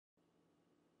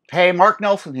Hey, Mark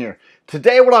Nelson here.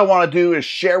 Today what I want to do is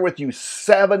share with you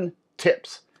 7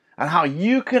 tips on how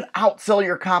you can outsell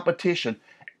your competition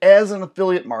as an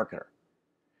affiliate marketer.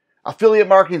 Affiliate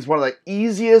marketing is one of the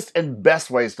easiest and best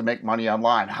ways to make money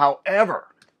online. However,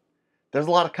 there's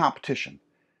a lot of competition.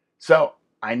 So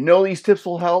I know these tips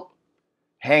will help.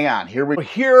 Hang on,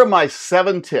 here are my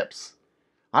 7 tips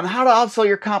on how to outsell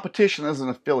your competition as an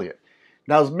affiliate.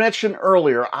 Now, as mentioned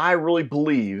earlier, I really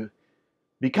believe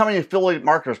becoming an affiliate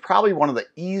marketer is probably one of the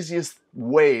easiest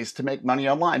ways to make money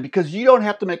online because you don't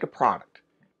have to make a product.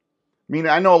 I mean,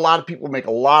 I know a lot of people make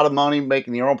a lot of money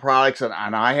making their own products, and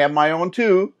I have my own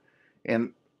too.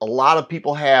 And a lot of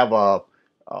people have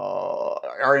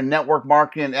are in network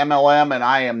marketing, MLM, and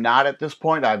I am not at this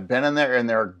point. I've been in there, and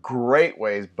there are great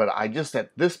ways, but I just, at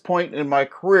this point in my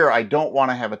career, I don't want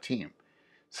to have a team.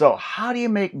 So how do you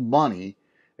make money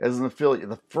as an affiliate?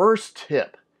 The first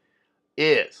tip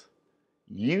is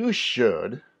you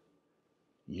should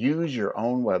use your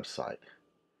own website.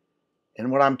 And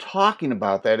what I'm talking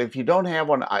about, that if you don't have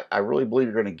one, I really believe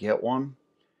you're going to get one.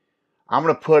 I'm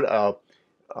going to put a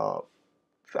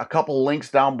couple links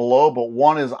down below, but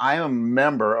one is I am a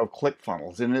member of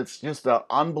ClickFunnels, and it's just an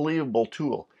unbelievable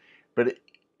tool. But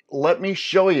let me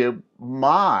show you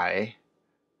my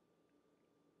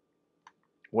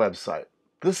website.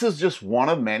 This is just one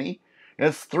of many. And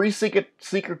it's 3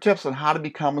 secret tips on how to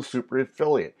become a super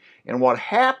affiliate. And what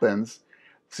happens,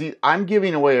 see, I'm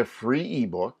giving away a free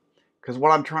ebook because what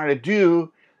I'm trying to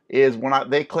do is when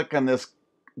they click on this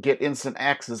get instant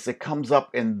access, it comes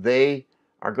up and they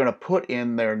are going to put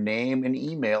in their name and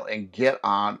email and get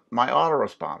on my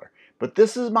autoresponder. But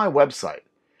this is my website.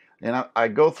 And I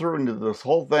go through into this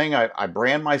whole thing. I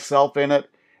brand myself in it.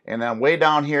 And then way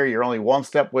down here, you're only one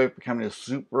step away from becoming a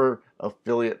super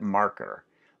affiliate marketer.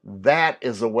 That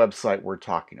is the website we're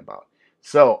talking about.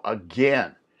 So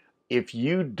again, if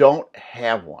you don't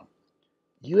have one,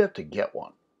 you have to get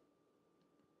one.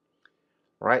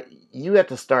 Right? You have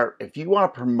to start, if you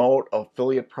want to promote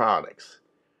affiliate products,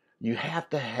 you have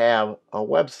to have a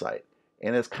website.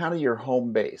 And it's kind of your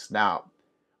home base. Now,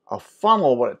 a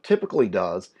funnel, what it typically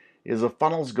does is a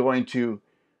funnel is going to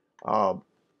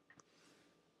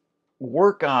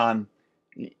work on,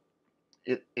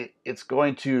 it's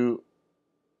going to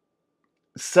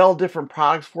sell different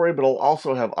products for you, but it'll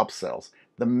also have upsells.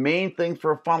 The main thing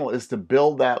for a funnel is to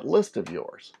build that list of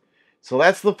yours. So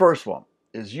that's the first one,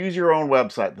 is use your own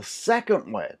website. The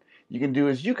second way you can do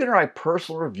is you can write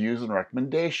personal reviews and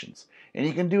recommendations. And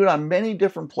you can do it on many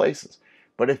different places.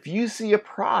 But if you see a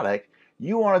product,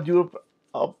 you want to do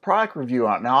a product review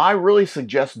on it. Now, I really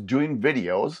suggest doing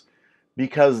videos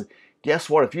because guess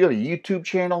what? If you have a YouTube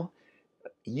channel,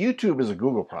 YouTube is a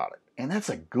Google product, and that's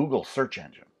a Google search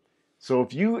engine. So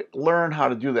if you learn how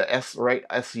to do the right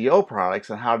SEO products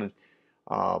and how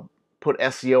to put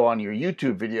SEO on your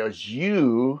YouTube videos,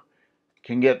 you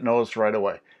can get noticed right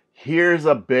away. Here's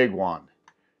a big one,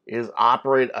 is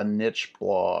operate a niche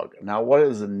blog. Now, what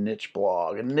is a niche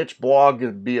blog? A niche blog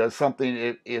could be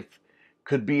something, it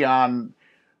could be on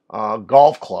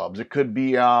golf clubs, it could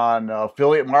be on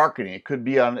affiliate marketing, it could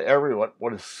be on everyone.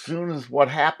 As soon as what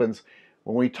happens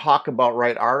when we talk about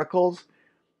write articles,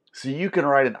 so you can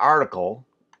write an article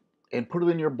and put it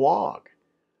in your blog.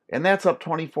 And that's up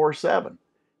 24/7.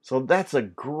 So that's a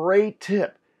great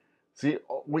tip. See,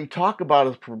 we talk about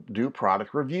is do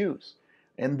product reviews.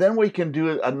 And then we can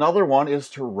do another one is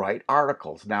to write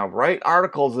articles. Now, write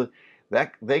articles,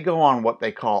 that they go on what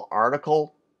they call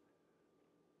article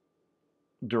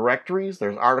directories.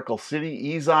 There's Article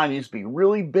City, Ezon used to be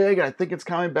really big. I think it's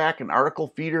coming back, an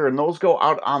Article Feeder, and those go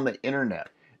out on the internet.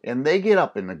 And they get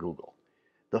up into Google.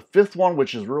 The 5th one,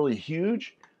 which is really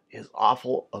huge, is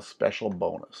offer a special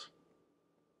bonus.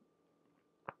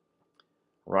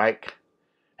 Right?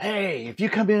 Hey, if you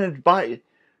come in and buy,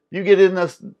 you get in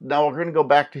this, now we're going to go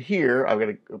back to here. I've got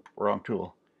a wrong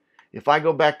tool. If I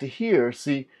go back to here,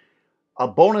 see, a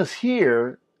bonus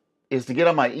here is to get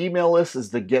on my email list,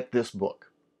 is to get this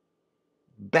book.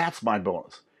 That's my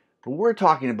bonus. But we're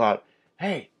talking about,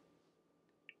 hey,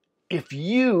 if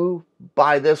you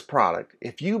buy this product,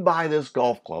 if you buy this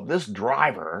golf club, this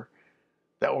driver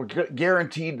that will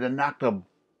guaranteed to knock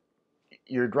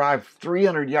your drive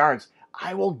 300 yards,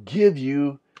 I will give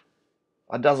you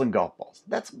a dozen golf balls.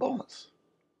 That's a bonus.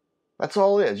 That's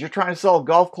all it is. You're trying to sell a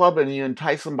golf club and you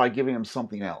entice them by giving them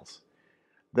something else.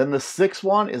 Then the 6th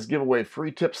one is give away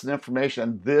free tips and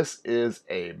information. This is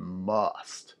a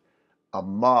must. A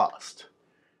must.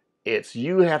 It's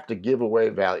you have to give away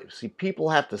value. See, people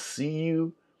have to see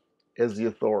you as the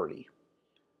authority.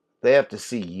 They have to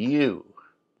see you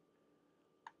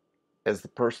as the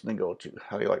person to go to.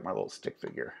 How do you like my little stick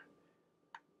figure?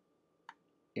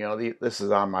 You know, this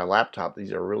is on my laptop.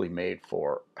 These are really made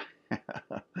for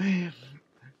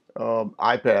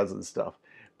iPads and stuff.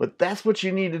 But that's what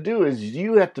you need to do is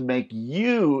you have to make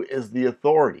you as the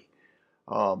authority.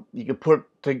 You can put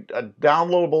a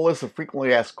downloadable list of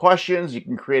frequently asked questions. You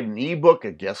can create an ebook.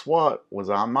 And guess what? Was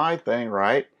on my thing,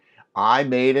 right? I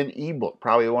made an ebook.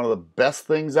 Probably one of the best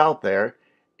things out there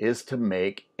is to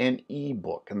make an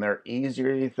ebook, and they're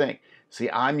easier than you think. See,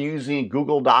 I'm using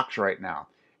Google Docs right now,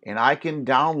 and I can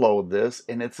download this,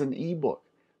 and it's an ebook.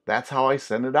 That's how I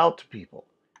send it out to people.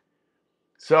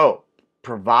 So,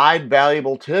 provide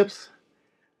valuable tips.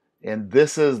 And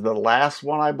this is the last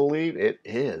one, I believe. It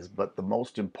is, but the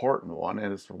most important one,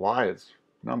 and it's why it's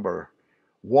number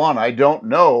one. I don't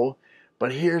know,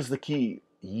 but here's the key.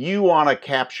 You want to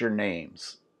capture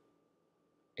names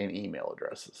and email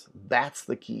addresses. That's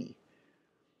the key.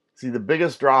 See, the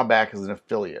biggest drawback is an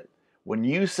affiliate. When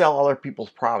you sell other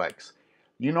people's products,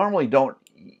 you normally don't,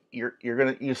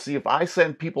 you see, if I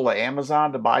send people to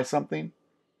Amazon to buy something,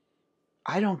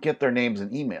 I don't get their names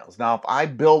and emails. Now, if I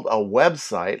build a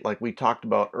website, like we talked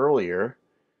about earlier,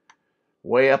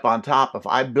 way up on top, if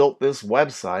I built this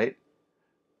website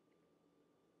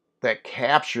that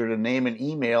captured a name and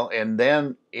email, and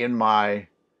then in my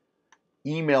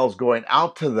emails going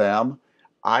out to them,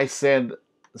 I send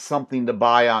something to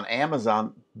buy on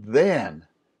Amazon, then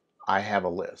I have a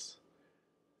list.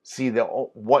 See,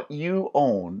 what you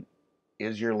own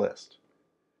is your list.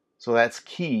 So that's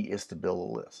key, is to build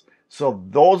a list. So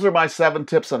those are my 7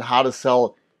 tips on how to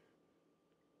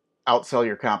outsell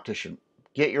your competition.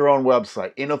 Get your own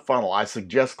website in a funnel. I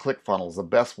suggest ClickFunnels, the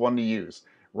best one to use.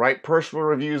 Write personal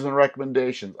reviews and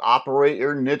recommendations. Operate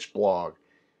your niche blog.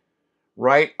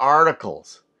 Write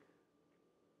articles.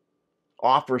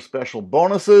 Offer special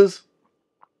bonuses.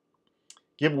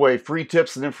 Give away free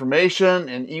tips and information.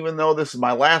 And even though this is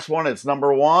my last one, it's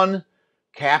number 1.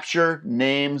 Capture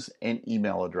names and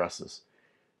email addresses.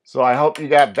 So I hope you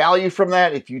got value from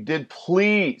that. If you did,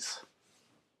 please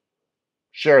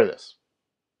share this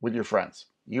with your friends.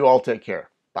 You all take care.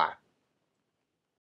 Bye.